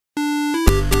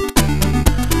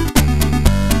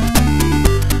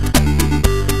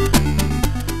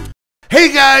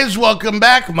Hey guys, welcome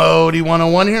back. Modi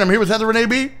 101 here. I'm here with Heather Renee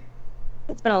B.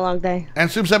 It's been a long day.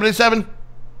 And Soup 77.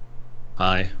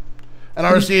 Hi. And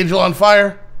RC Angel on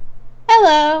Fire.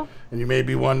 Hello. And you may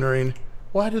be wondering,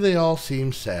 why do they all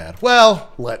seem sad?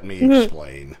 Well, let me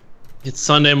explain. It's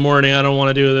Sunday morning. I don't want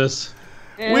to do this.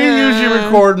 We usually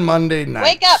record Monday nights.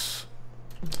 Wake up.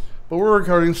 But we're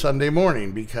recording Sunday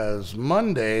morning because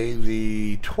Monday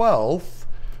the 12th,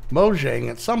 Mojang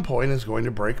at some point is going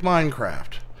to break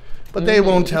Minecraft. But they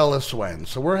won't tell us when.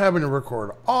 So we're having to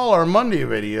record all our Monday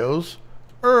videos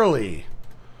early.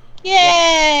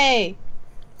 Yay!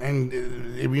 And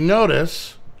if you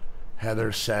notice,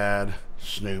 Heather's sad,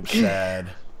 Snoop's sad,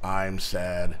 I'm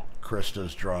sad,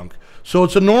 Krista's drunk. So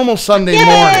it's a normal Sunday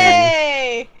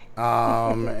Yay!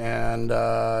 morning.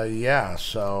 Yeah,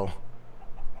 so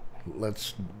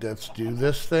let's do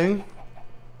this thing.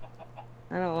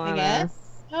 I don't want I to. guess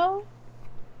so.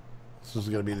 This is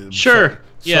going to be the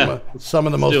some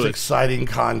of the most exciting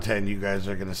content you guys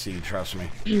are going to see, trust me.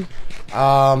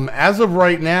 As of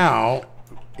right now,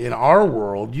 in our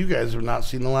world, you guys have not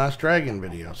seen the Last Dragon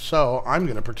video. So I'm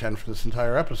going to pretend for this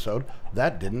entire episode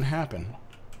that didn't happen.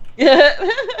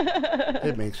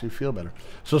 It makes me feel better.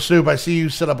 So Snoop, I see you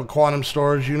set up a quantum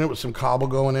storage unit with some cobble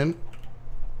going in.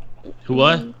 Who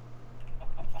what?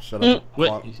 Set up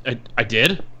What? I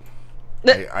did?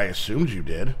 I assumed you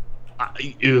did. All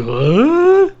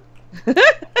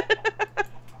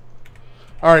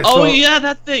right. Oh so, yeah,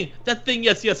 that thing.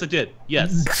 Yes, I did.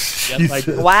 Yes, yes, I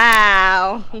did.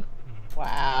 Wow.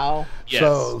 Wow.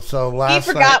 Yes. So last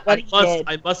He forgot what he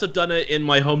I did. must have done it in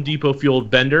my Home Depot fueled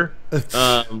bender.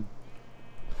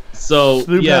 So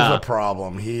Snoop yeah, has a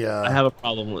problem. I have a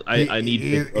problem with. I need.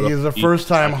 He's a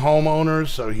first-time homeowner,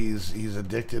 so he's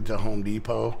addicted to Home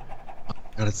Depot.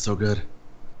 God, it's so good.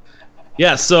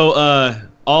 Yeah. So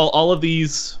all of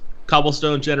these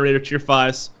cobblestone generator tier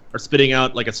 5s are spitting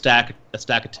out like a stack a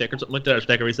tick or something like that, or a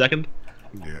stack every second.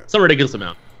 Yeah. Some ridiculous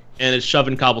amount. And it's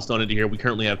shoving cobblestone into here. We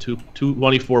currently have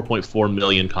 24.4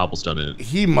 million cobblestone in it.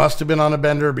 He must have been on a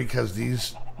bender because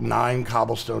these 9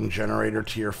 cobblestone generator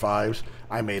tier 5s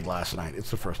I made last night. It's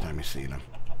the first time you've seen them.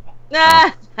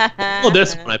 Well,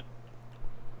 this one,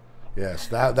 Yes,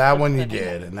 that one you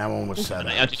did, and that one was set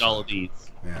I up. emptied all of these.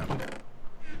 Yeah.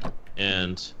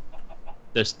 And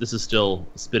this is still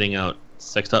spitting out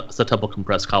sextuple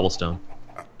compressed cobblestone.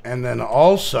 And then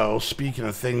also, speaking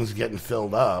of things getting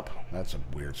filled up, that's a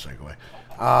weird segue.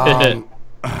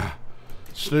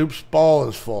 Snoop's ball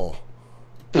is full.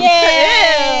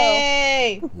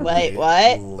 Yay! Wait,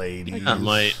 what? Ladies. Yeah,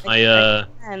 my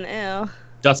And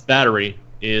dust battery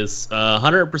is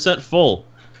 100% full.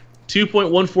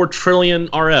 2.14 trillion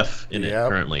RF in it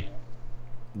currently.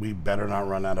 We better not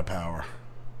run out of power.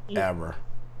 Ever.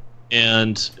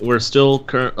 And we're still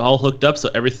all hooked up, so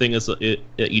everything is you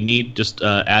need. Just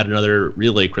add another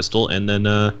relay crystal, and then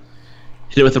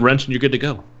hit it with a wrench, and you're good to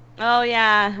go. Oh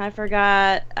yeah, I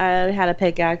forgot. I had a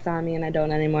pickaxe on me, and I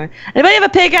don't anymore. Anybody have a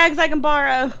pickaxe I can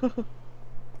borrow?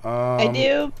 I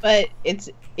do, but it's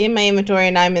in my inventory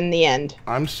and I'm in the end.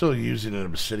 I'm still using an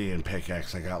obsidian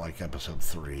pickaxe. I got like episode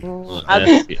 3. So.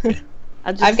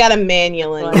 I've got a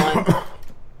manual in one.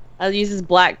 I'll use this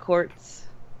black quartz.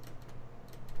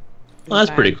 Well,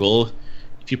 that's pretty cool.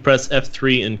 If you press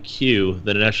F3 and Q,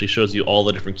 then it actually shows you all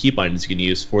the different key bindings you can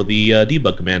use for the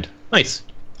debug command. Nice.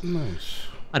 Nice.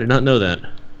 I did not know that.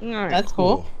 All right, That's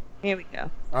cool. Here we go.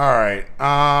 All right.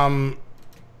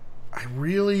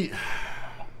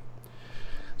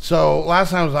 So last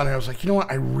time I was on here, I was like, you know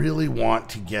what? I really want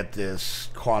to get this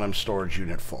quantum storage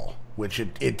unit full, which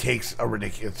it takes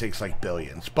it takes like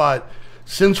billions. But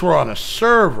since we're on a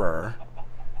server,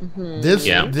 this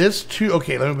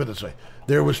okay, let me put it this way.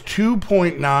 There was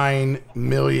 2.9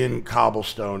 million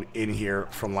cobblestone in here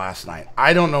from last night.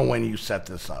 I don't know when you set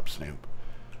this up, Snoop.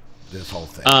 This whole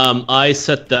thing. I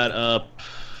set that up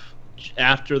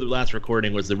after the last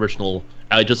recording was the original.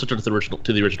 I just hooked up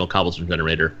to the original cobblestone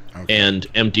generator and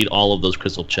emptied all of those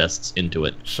crystal chests into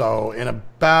it. So in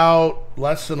about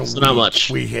less than a week, not much.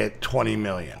 We hit 20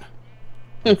 million.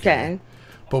 Okay.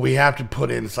 But we have to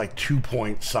put in, it's like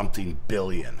 2-point-something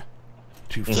billion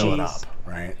to fill it up,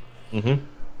 right? Mm-hmm.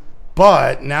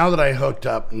 But now that I hooked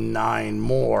up 9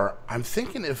 more, I'm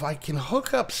thinking if I can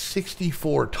hook up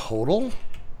 64 total,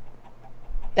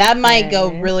 That might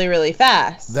go really, really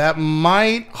fast. that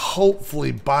might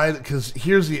hopefully buy, because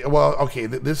here's the, well, okay,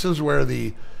 this is where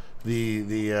the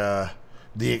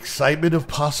excitement of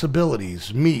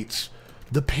possibilities meets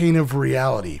the pain of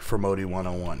reality for Modi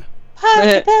 101.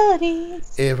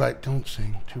 Possibilities. If I don't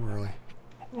sing too early,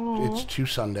 it's too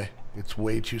Sunday. It's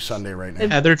way too Sunday right now.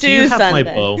 Heather, do you have my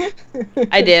bow?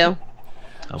 I do.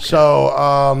 Okay.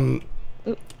 So,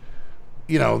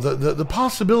 you know, the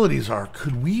possibilities are,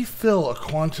 could we fill a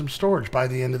quantum storage by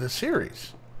the end of the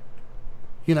series?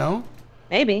 You know?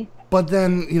 Maybe. But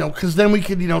then, you know, because then we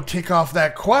could, you know, tick off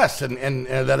that quest and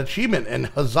that achievement and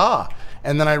huzzah.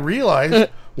 And then I realized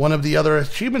one of the other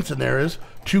achievements in there is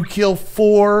to kill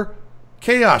 4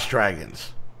 Chaos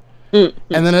Dragons. And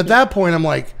then at that point, I'm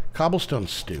like,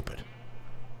 cobblestone's stupid.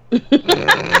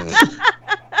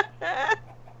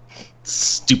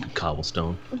 Stupid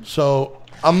cobblestone. So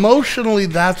emotionally,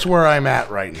 that's where I'm at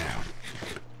right now.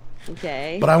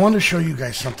 Okay. But I wanted to show you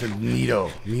guys something neato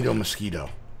mosquito.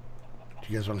 Do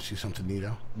you guys want to see something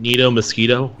neato? Neato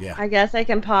mosquito? Yeah. I guess I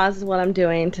can pause what I'm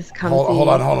doing to come see. Hold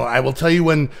on. I will tell you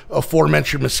when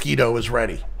aforementioned mosquito is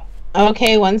ready.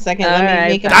 Okay, 1 second. Let me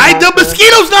make a The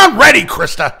mosquito's not ready,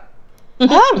 Krista.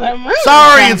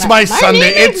 Sorry, it's my Sunday.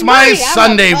 It's my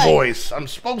Sunday voice. I'm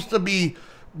supposed to be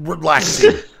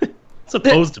relaxing.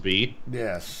 Supposed to be.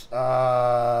 Yes.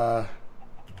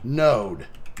 Node.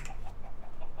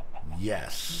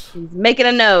 Yes. He's making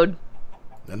a node.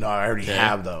 No, I already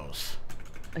have those.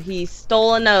 He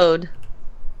stole a node.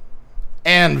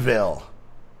 Anvil.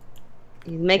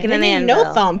 He's making I an didn't anvil.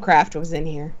 know Thaumcraft was in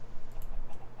here.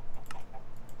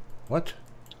 What?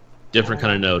 Different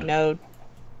kind of node. Node.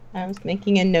 I was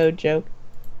making a node joke.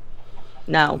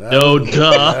 No. No,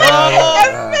 duh.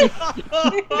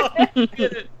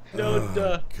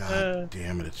 No, God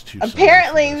damn it, it's too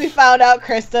Apparently, we found out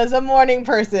Krista's a morning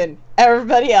person.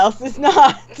 Everybody else is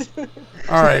not.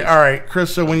 All right,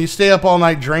 Krista, when you stay up all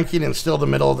night drinking and still the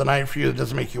middle of the night for you, it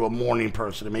doesn't make you a morning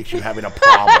person. It makes you having a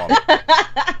problem.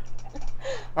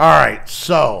 All right,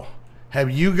 so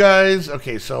have you guys...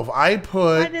 Okay, so if I Why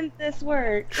put didn't this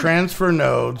work? transfer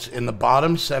nodes in the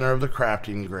bottom center of the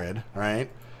crafting grid, right,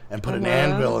 and put an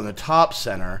anvil in the top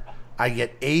center, I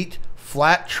get 8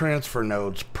 flat transfer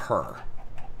nodes per.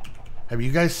 Have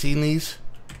you guys seen these?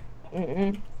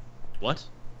 What?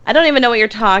 I don't even know what you're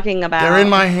talking about. They're in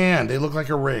my hand. They look like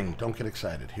a ring. Don't get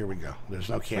excited. Here we go. There's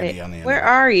no candy on the end. Where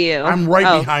are you? I'm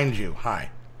right behind you. Hi.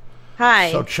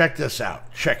 Hi. So check this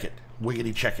out. Check it.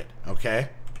 Wiggity check it. Okay?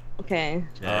 Okay.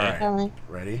 All right.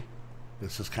 Ready?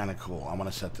 This is kind of cool. I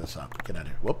want to set this up. Get out of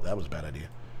here. Whoop, that was a bad idea.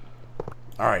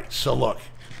 All right. So look.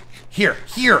 Here.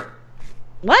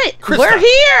 What? Krista. We're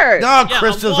here. No, Yeah,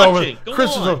 Krista's I'm over. watching. Go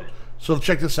Krista's on. over. So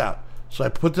check this out. So I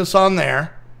put this on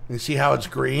there. And you see how it's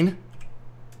green?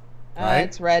 Right?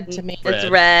 It's red to me. It's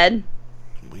red.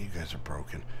 Well, you guys are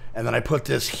broken. And then I put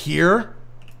this here.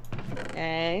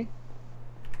 Okay.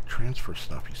 Transfer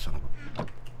stuff, you son of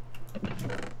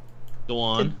a... Go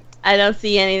on. I don't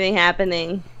see anything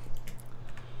happening.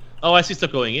 Oh, I see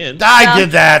stuff going in. I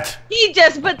did that! He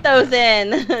just put those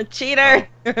in. Cheater.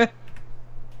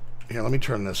 Here, let me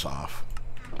turn this off.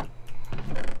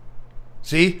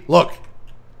 See? Look.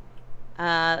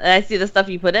 I see the stuff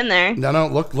you put in there. No,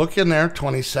 look in there.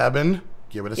 27.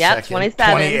 Give it a Yep, second.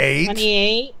 27. 28.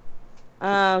 28.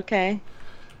 Okay.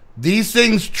 These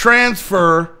things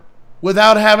transfer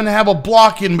without having to have a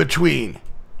block in between.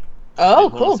 Oh,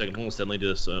 Hold on cool. a second. Hold on a second. Let me do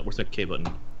this. Where's that K button?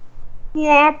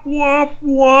 What do you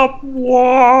mean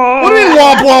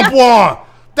womp womp womp?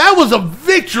 That was a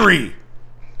victory.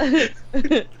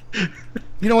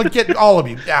 You know what? Get all of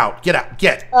you out. Get out.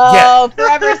 Get.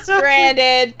 Forever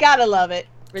stranded. Gotta love it.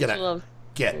 Get Ritual out. of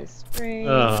Get. spring.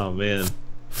 Oh, man.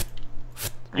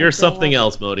 You're something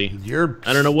else, Modi. You're.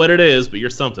 I don't know what it is, but you're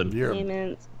something. You're a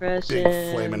Payments, big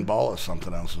brushes. flaming ball of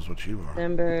something else is what you are.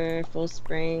 November, full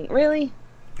spring. Really?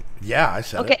 Yeah, I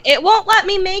said Okay, it. it won't let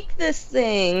me make this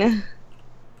thing.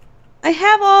 I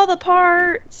have all the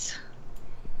parts.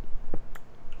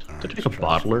 All right, Did I let's take a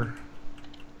try this. bottler?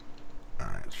 All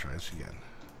right, let's try this again.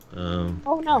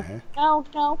 Oh no. Okay. No.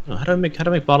 Oh, how do I make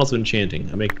bottles of enchanting?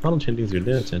 I make bottle enchantings through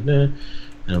this and that,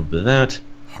 and I'll do that,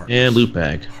 and loot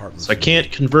bag. Heartless So I can't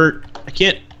convert. I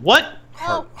can't. What?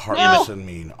 Heartless and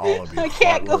mean. All of you. I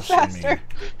can't go heartless and faster.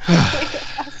 mean.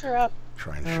 Faster up.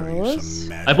 Try and show you some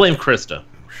magic. I blame Krista.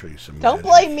 I'll show you some Don't magic.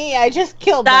 blame me. I just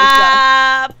killed myself.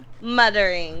 Stop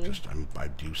muttering. Just I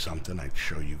do something. I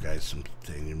show you guys something.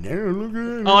 There, look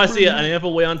at it. Oh, I see it. An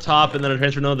apple way on top, and then a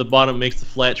transfer node at the bottom makes the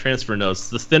flat transfer nodes.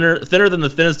 The thinner than the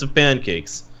thinnest of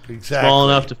pancakes. Exactly. Small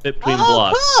enough to fit between Oh,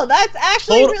 blocks. cool. That's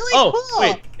actually really cool.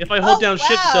 Wait. If I hold Oh, down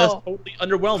shift, it does wow. totally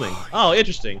underwhelming. Oh,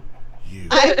 interesting. You,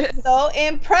 I'm so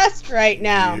impressed right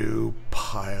now. you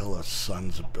pile of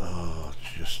sons of. Oh,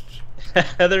 it's just.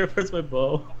 Heather, where's my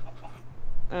bow?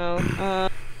 Oh,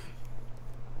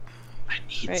 I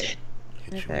need Right. it.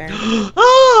 Hit right you there. with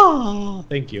Oh,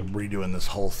 thank you. redoing this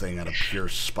whole thing out of pure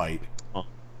spite.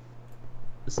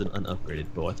 This is an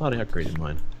unupgraded bow. I thought I upgraded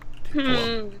mine.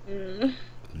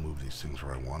 Move these things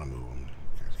where I want to move them.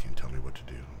 You guys can't tell me what to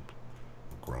do.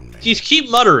 grown man. You keep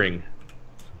muttering.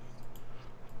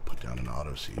 Put down an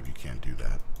autosave. You can't do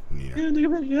that.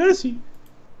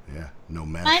 Yeah, no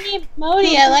mess. My name's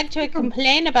Modi. I like to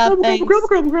complain about things.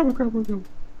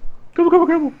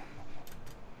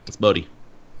 It's Modi.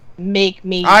 Make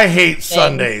me. I hate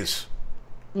Sundays.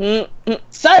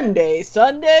 Sunday. Hey,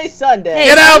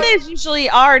 Get out! Sunday's usually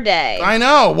our day. I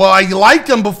know. Well, I liked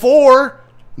them before,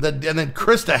 and then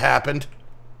Krista happened.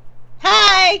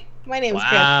 Hi. My name's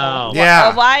Wow.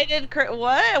 Yeah. Why did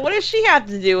what? What does she have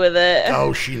to do with it?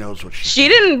 Oh, she knows what She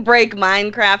didn't break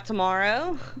Minecraft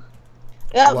tomorrow.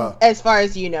 Krista. Well, As far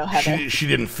as you know, Heather. She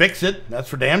didn't fix it. That's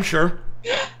for damn sure.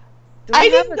 I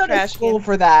have didn't a go to trash school can?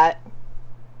 for that.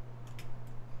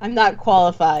 I'm not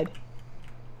qualified.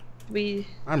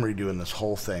 I'm redoing this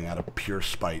whole thing out of pure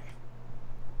spite.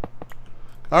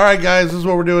 All right, guys, this is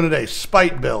what we're doing today.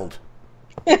 Spite build.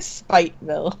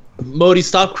 Spiteville. Modi,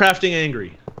 stop crafting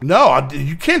angry. No,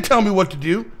 you can't tell me what to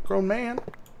do. Grown man.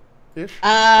 Ish.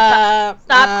 Stop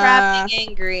crafting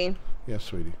angry. Yes,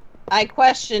 sweetie. I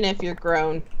question if you're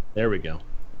grown. There we go.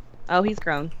 Oh, he's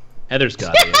grown. Heather's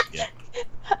got it. Yeah.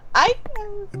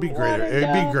 It'd be great.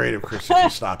 It'd be great if Krista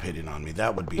could stop hitting on me.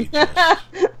 That would be just.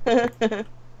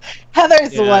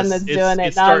 Heather's the one Yes, that's it's- doing it,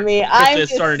 it's not start- me. Krista, I'm it's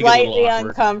just starting to get a little slightly awkward.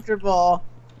 uncomfortable.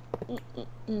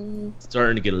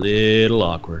 Starting to get a little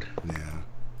awkward. Yeah.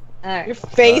 Alright. Your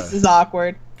face is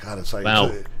awkward. God, it's like Wow.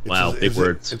 it's Wow, big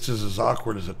words. It's as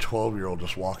awkward as a 12-year-old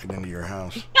just walking into your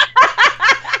house.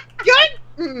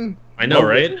 Mm. I know,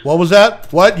 right? What was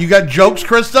that? What? You got jokes,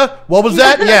 Krista? What was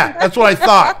that? Yeah, that's what I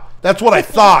thought. That's what I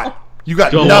thought. You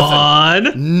got Go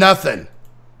nothing. on. Nothing.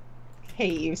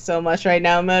 Hate you so much right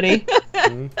now, Modi.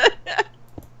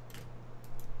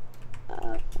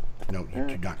 No, you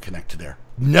do not connect to there.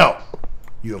 No,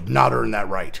 you have not earned that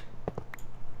right.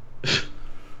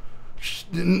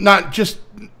 Not just.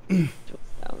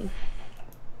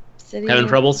 City. Having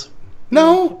troubles?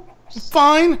 No,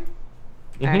 fine.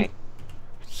 Alright.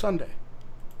 Sunday.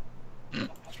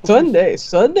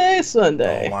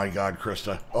 Sunday. Oh my God,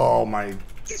 Krista. Oh my.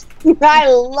 I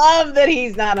love that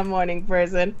he's not a morning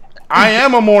person. I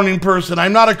am a morning person.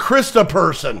 I'm not a Krista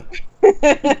person.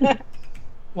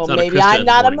 Well, Not a maybe Krista I'm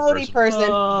not a morning Modi person.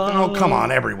 Oh, come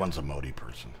on. Everyone's a Modi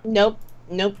person. Nope,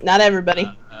 not everybody.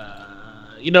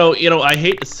 You know, I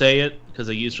hate to say it because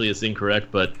usually it's incorrect,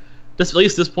 but at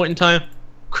least this point in time,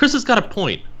 Chris has got a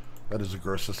point. That is the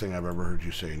grossest thing I've ever heard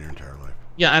you say in your entire life.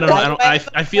 Yeah, I don't know.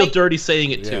 I feel dirty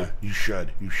saying it too. Yeah, you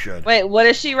should. You should. Wait, what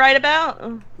is she right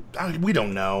about? We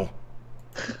don't know.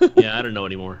 Yeah, I don't know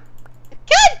anymore.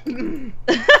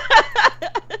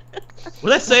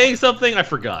 Was I saying something? I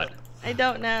forgot. I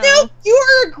don't know. No, you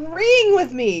were agreeing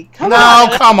with me. Come No,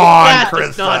 on. come on, That Krista.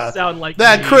 does not sound like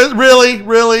that. me.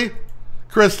 Really,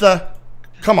 Krista,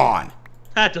 come on.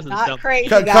 That doesn't Not sound. crazy,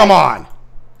 guys. Come on.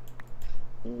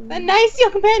 A nice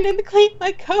young man in the clean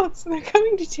my coats, and they're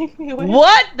coming to take me away.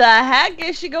 What the heck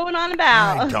is she going on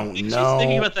about? I don't She's know.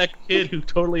 thinking about that kid who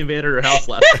totally invaded her house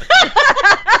last night.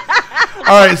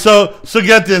 All right, so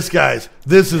get this, guys.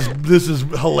 This is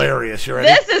hilarious. You ready?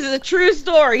 This is a true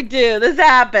story, dude. This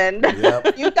happened.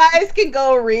 Yep. You guys can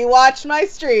go rewatch my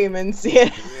stream and see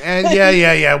it. And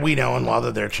yeah, we know. And while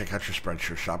they're there, check out your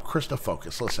Spreadshirt shop. Krista,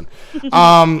 focus. Listen.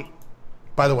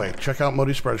 By the way, check out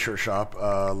Modi's Spreadshirt shop.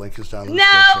 Link is down in the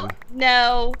description.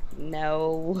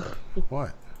 No.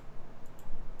 What?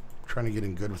 Trying to get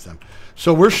in good with them.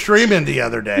 So we're streaming the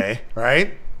other day,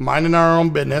 right? Minding our own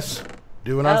business,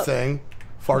 doing our thing.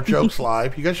 Fart Jokes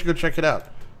Live. You guys should go check it out.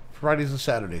 Fridays and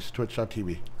Saturdays,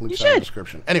 twitch.tv. Links down in the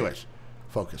description. Anyways,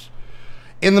 focus.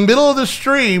 In the middle of the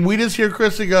stream, we just hear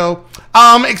Krista go,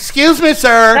 excuse me,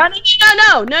 sir.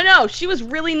 No. She was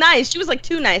really nice. She was like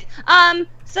too nice.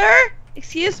 Sir?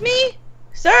 Excuse me?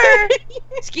 Sir?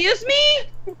 Excuse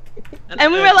me?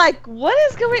 And we were like, what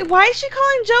is going? Why is she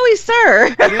calling Joey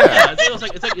sir? Yeah, it's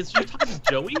like is she talking to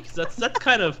Joey? 'Cause that's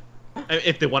kind of.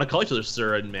 If they want to call each other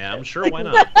sir and ma'am, sure, why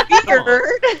not?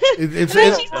 Weird.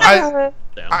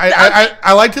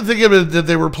 I like to think of it that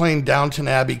they were playing Downton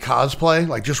Abbey cosplay,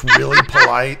 like just really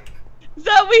polite.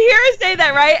 So we hear her say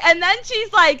that, right? And then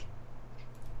she's like,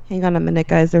 hang on a minute,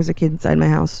 guys. There's a kid inside my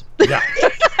house. Yeah.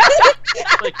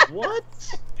 Like what?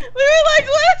 We were like,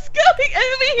 what's going? And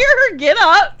we hear her get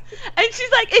up, and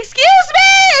she's like, excuse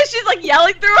me! And she's like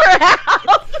yelling through her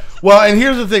house. Well, and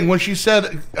here's the thing: when she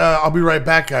said, "I'll be right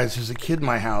back, guys," there's a kid in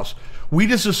my house. We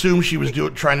just assumed she was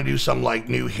trying to do some like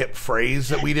new hip phrase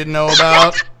that we didn't know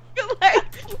about. Like,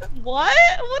 what?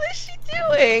 What is she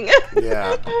doing?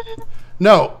 Yeah.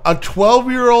 No, a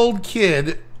 12-year-old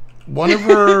kid, one of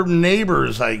her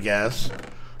neighbors, I guess,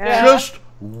 just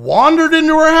wandered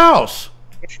into her house.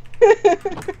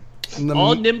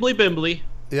 All nimbly bimbly.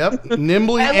 Yep,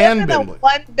 nimbly I and live in a bimbly.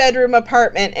 1-bedroom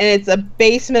apartment, and it's a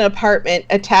basement apartment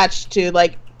attached to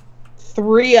like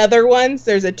 3 other ones.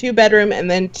 There's a 2-bedroom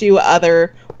and then 2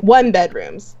 other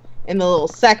 1-bedrooms in the little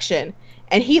section.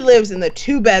 And he lives in the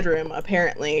 2-bedroom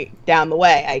apparently down the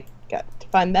way. I got to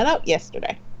find that out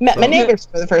yesterday. Met my neighbors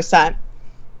for the first time.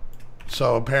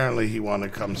 So apparently he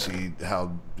wanted to come see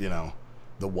how, you know,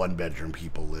 the 1-bedroom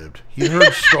people lived. He'd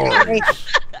heard stories.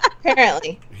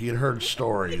 Apparently. He had heard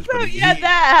stories. So But yeah,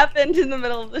 that happened in the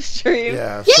middle of the stream.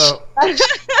 Yeah, Yeah. so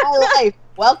That's my life.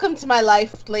 Welcome to my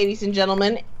life, ladies and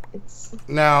gentlemen. It's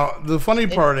now the funny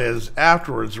part is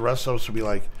afterwards the rest of us would be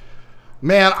like,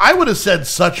 man, I would have said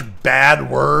such bad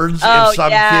words if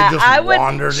some kid just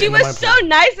wandered She into was my so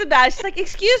nice about it. She's like,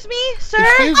 "Excuse me, sir."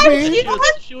 Excuse me?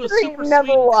 She was super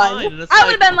Number sweet and one. kind, and it's I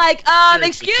would like, have been like, seriously,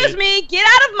 "Excuse kid. me, get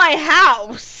out of my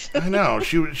house." I know.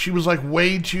 She was like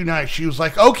way too nice. She was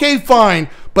like, okay, fine,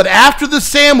 but after the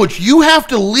sandwich, you have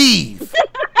to leave.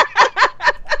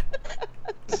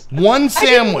 One I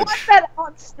didn't want sandwich. that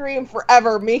on stream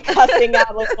forever, me cussing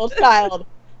out a little child.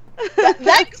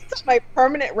 That's my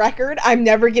permanent record. I'm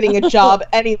never getting a job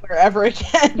anywhere ever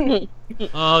again.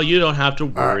 Oh, you don't have to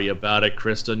worry about it,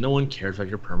 Krista. No one cares about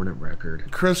your permanent record.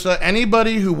 Krista,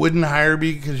 anybody who wouldn't hire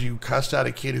me because you cussed out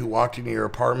a kid who walked into your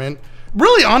apartment,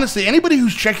 really honestly, anybody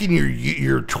who's checking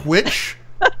your Twitch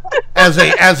as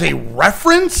a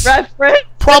reference,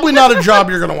 probably not a job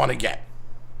you're going to want to get.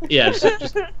 Yeah,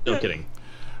 just no kidding.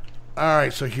 All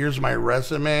right, so here's my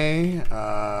resume.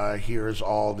 Here's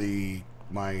all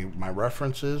my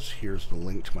references. Here's the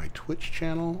link to my Twitch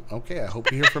channel. Okay, I hope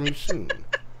to hear from you soon.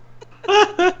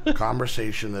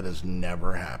 Conversation that has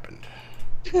never happened.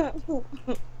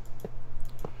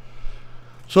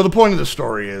 So the point of the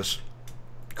story is,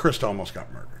 Krista almost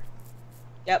got murdered.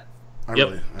 Yep. I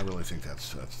really think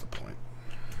that's the point.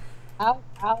 Ow,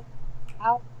 ow,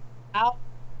 ow, ow.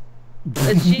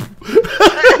 She,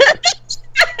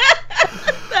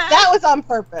 That was on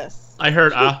purpose. I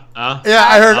heard Yeah,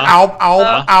 I heard alb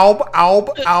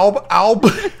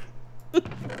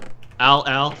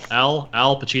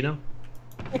Al Pacino.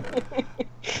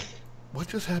 What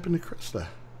just happened to Krista?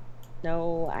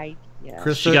 no idea.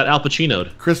 Krista, She got Al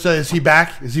Pacino'd. Krista, is he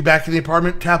back? Is he back in the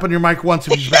apartment? Tap on your mic once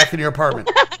if he's back in your apartment.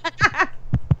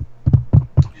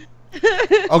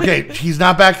 Okay, he's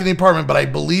not back in the apartment, but I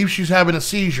believe she's having a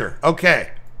seizure.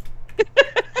 Okay.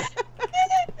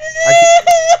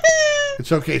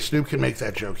 It's okay. Snoop can make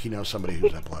that joke. He knows somebody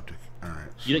who's epileptic. All right.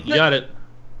 So, You got it.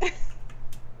 all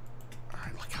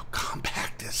right. Look how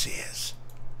compact this is.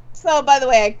 So, by the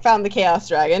way, I found the Chaos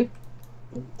Dragon.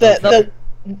 The 10,000.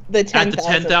 At the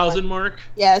 10,000 mark?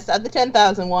 Yes, at the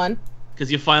 10,000 one.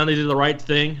 Because you finally did the right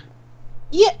thing?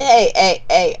 Yeah,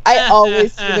 hey. I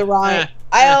always do the right.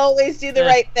 I always do the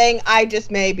right thing. I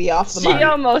just may be off the She mark.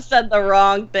 almost said the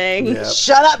wrong thing. Yep.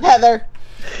 Shut up, Heather.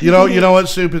 You know what,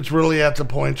 Soup? It's really at the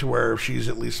point to where if she's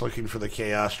at least looking for the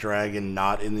Chaos Dragon,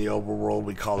 not in the overworld,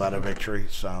 we call that a victory.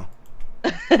 So,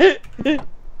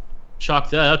 Chalk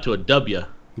that up to a W.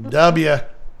 W.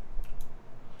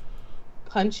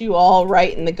 Punch you all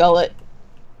right in the gullet.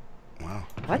 Wow.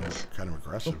 What? Kind of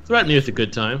aggressive. Threaten me with a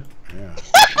good time. Yeah.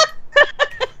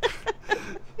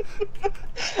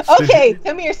 Okay,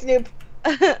 come here, Snoop.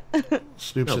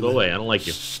 Snoop's No, into, go away. I don't like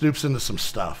you. Snoop's into some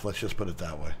stuff. Let's just put it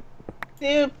that way.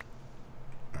 Snoop,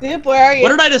 where are you? What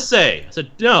did I just say? I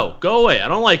said, no, go away. I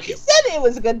don't like You you. said it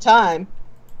was a good time.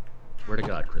 Swear to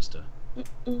God, Krista.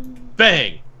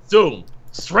 Bang! Zoom!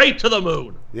 Straight to the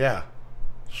moon! Yeah.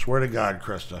 Swear to God,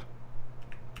 Krista.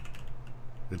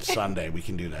 It's Sunday. We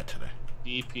can do that today.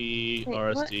 DP, Wait,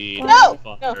 RSD, what?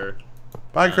 No, Fire,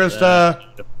 Bye, Krista.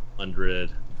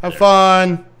 100. Have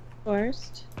fun.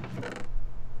 First.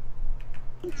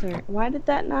 Sorry, why did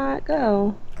that not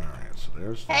go? All right. So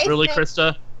there's. Hey, Really, Snoop.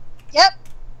 Krista?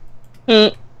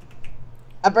 Yep.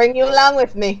 I'll bring you along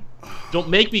with me. Don't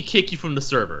make me kick you from the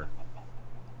server.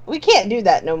 We can't do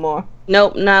that no more.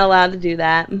 Nope, not allowed to do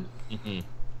that. Mhm.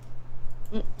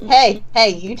 Hey,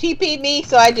 you TP'd me,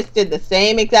 so I just did the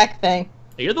same exact thing.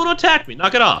 Hey, you're the one who attacked me.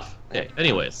 Knock it off. Okay,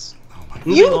 anyways. Oh my.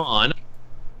 Moving You- on.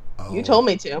 Oh, You told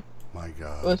me to. My It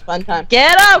God. was a fun time.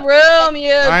 Get a room,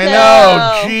 you I two.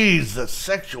 know. Jeez, the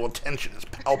sexual tension is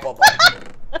palpable.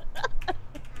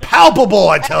 Palpable,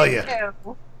 I tell you.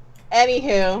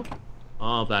 Anywho,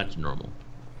 Oh, back to normal.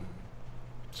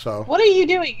 So. what are you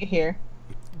doing here?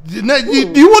 You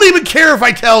won't even care if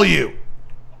I tell you.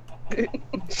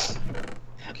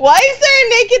 Why is there a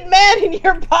naked man in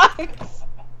your box?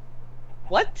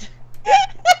 What?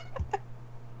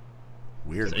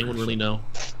 Weird. Does anyone person. really know?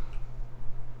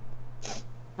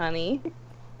 Honey?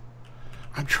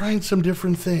 I'm trying some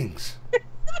different things.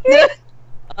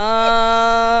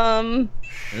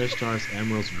 Nether stars,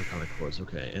 emeralds, and draconic cores.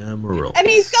 Okay, emeralds. And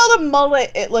he's got a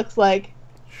mullet, it looks like.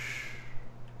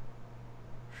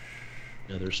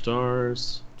 Nether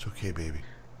stars. It's okay, baby.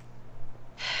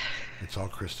 It's all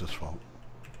Krista's fault.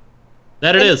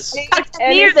 That it is.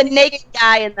 And you're the naked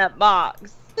guy in that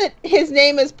box. His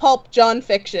name is Pulp John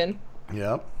Fiction.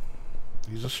 Yep.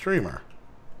 He's a streamer.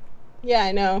 Yeah,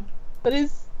 I know. But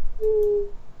his...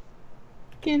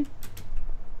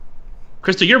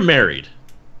 Krista, you're married.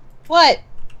 What?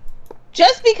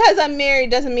 Just because I'm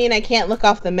married doesn't mean I can't look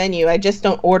off the menu. I just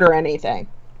don't order anything.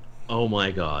 Oh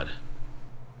my god.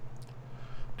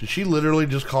 Did she literally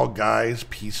just call guys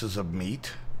pieces of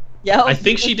meat? Yo. I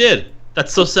think she did.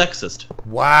 That's so sexist.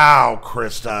 Wow,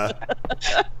 Krista.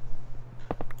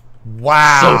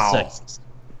 Wow. So sexist.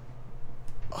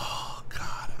 Oh,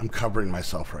 God. I'm covering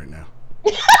myself right now.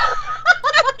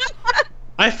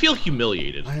 I feel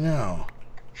humiliated. I know.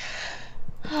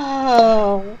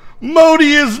 Oh.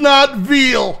 Modi is not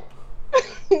veal.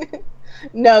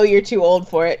 No, you're too old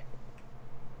for it.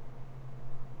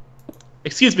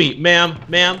 Excuse me,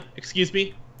 ma'am, excuse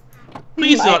me.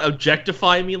 Please not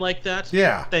objectify me like that.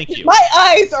 Yeah. Thank you. My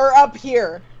eyes are up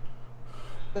here.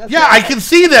 That's Yeah, I can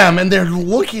see them, and they're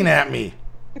looking at me.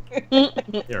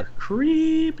 They're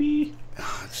creepy.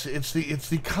 It's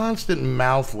the constant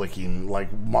mouth licking,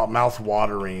 like mouth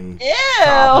watering.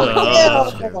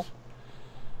 Ew.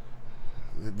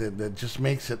 That just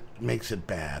makes it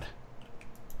bad.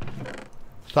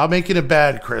 Stop making it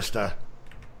bad, Krista.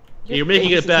 You're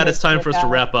making it bad. It's time for us to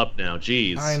wrap up now.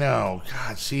 Jeez. I know.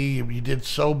 God, see, you did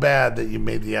so bad that you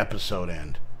made the episode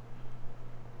end.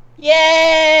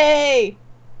 Yay!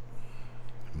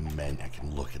 I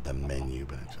can look at the menu,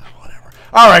 but it's just whatever.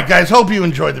 All right, guys. Hope you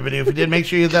enjoyed the video. If you did, make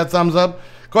sure you hit that thumbs up.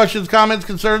 Questions, comments,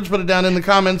 concerns, put it down in the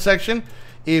comments section.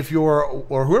 If you're,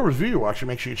 or whoever's video you're watching,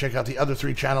 make sure you check out the other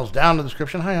 3 channels down in the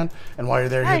description. Hi, on. And while you're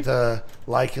there, hit the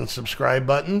like and subscribe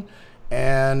button.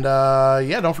 And,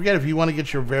 yeah, don't forget, if you want to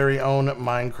get your very own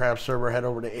Minecraft server, head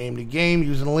over to AIM to Game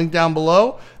using the link down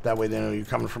below. That way they know you're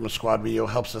coming from a squad video.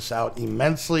 Helps us out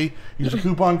immensely. Use a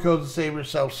coupon code to save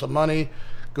yourself some money.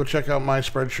 Go check out my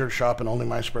Spreadshirt shop and only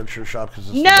my Spreadshirt shop because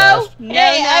it's the best.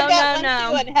 Hey, I've got one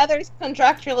too, and Heather's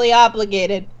contractually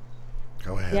obligated.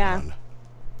 Go ahead, Yeah.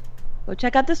 Go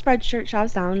check out the Spreadshirt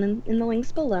shops down in the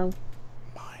links below.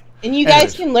 Mine. And you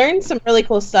guys can learn some really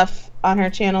cool stuff on her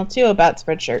channel too about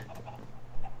Spreadshirt.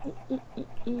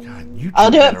 God, I'll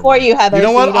do it for you, Heather. You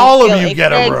know what? So All of you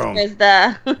get a room.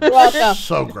 You're welcome.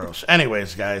 So gross.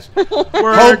 Anyways, guys.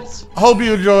 Words. Hope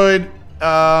you enjoyed.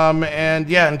 And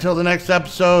yeah, until the next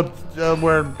episode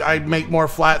where I make more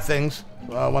flat things.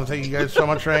 I want to thank you guys so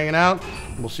much for hanging out.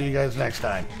 We'll see you guys next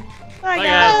time. Bye, Bye,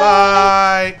 guys.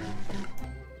 guys. Bye.